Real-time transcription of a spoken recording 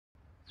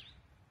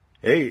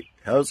Hey,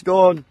 how's it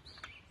going?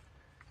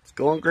 It's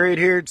going great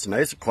here. It's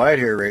nice and quiet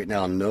here right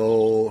now.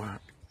 No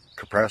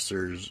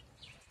compressors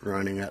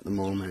running at the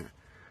moment.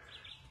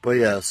 But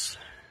yes,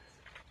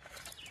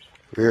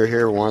 we're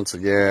here once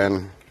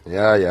again.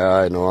 Yeah,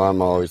 I know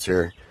I'm always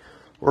here.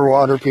 We're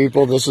water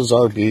people. This is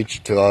our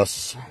beach to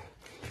us.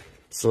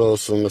 So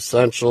some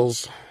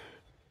essentials.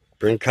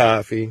 Bring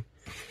coffee.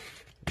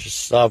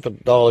 Just stop at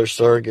the dollar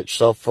store, get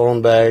yourself a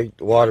phone bag,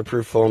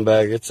 waterproof phone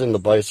bag. It's in the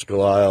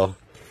bicycle aisle.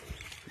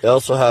 They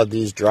also have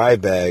these dry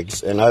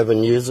bags, and I've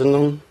been using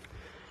them,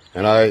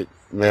 and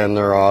man,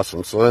 they're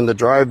awesome. So in the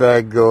dry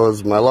bag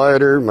goes my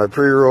lighter, my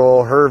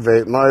pre-roll, her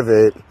vape, my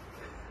vape,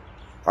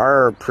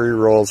 our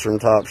pre-rolls from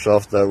Top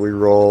Shelf that we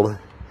rolled.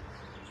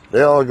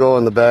 They all go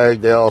in the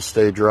bag. They all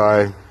stay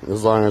dry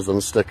as long as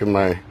I'm sticking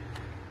my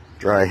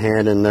dry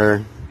hand in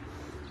there.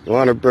 You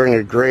want to bring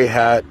a gray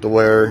hat to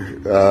wear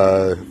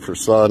for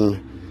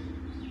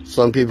sun.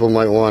 Some people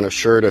might want a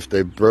shirt if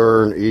they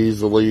burn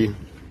easily.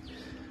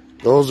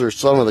 Those are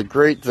some of the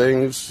great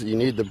things you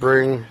need to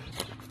bring.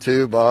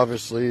 Tube,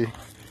 obviously.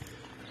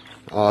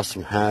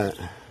 Awesome hat.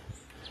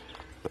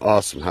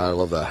 Awesome hat. I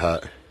love that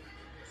hat.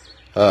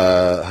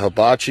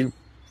 Hibachi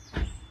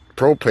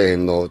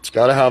propane, though. It's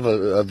got to have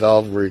a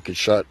valve where you can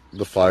shut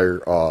the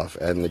fire off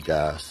and the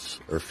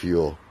gas or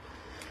fuel.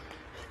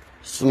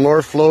 Some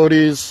more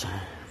floaties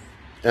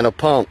and a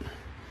pump.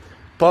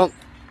 Pump.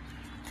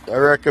 I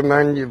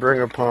recommend you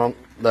bring a pump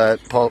that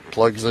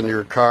plugs into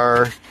your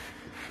car,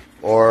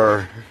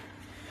 or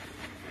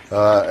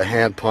a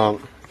hand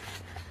pump,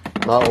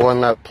 not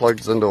one that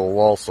plugs into a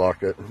wall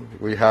socket.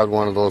 We had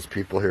one of those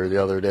people here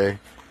the other day.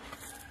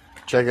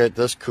 Check out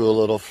this cool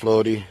little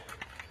floaty.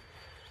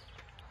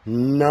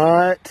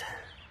 Not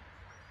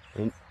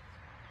the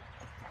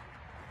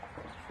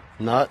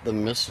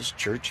Mrs.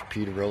 Church of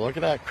Peterborough. Look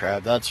at that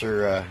crab. That's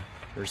her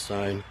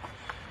sign.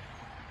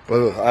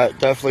 But I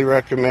definitely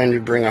recommend you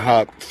bring a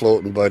hot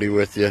floating buddy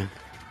with you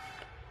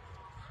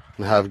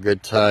and have a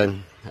good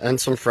time,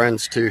 and some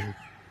friends too.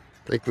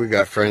 I think we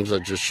got friends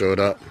that just showed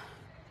up.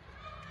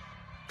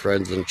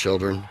 Friends and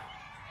children.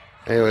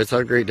 Anyways,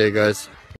 have a great day, guys.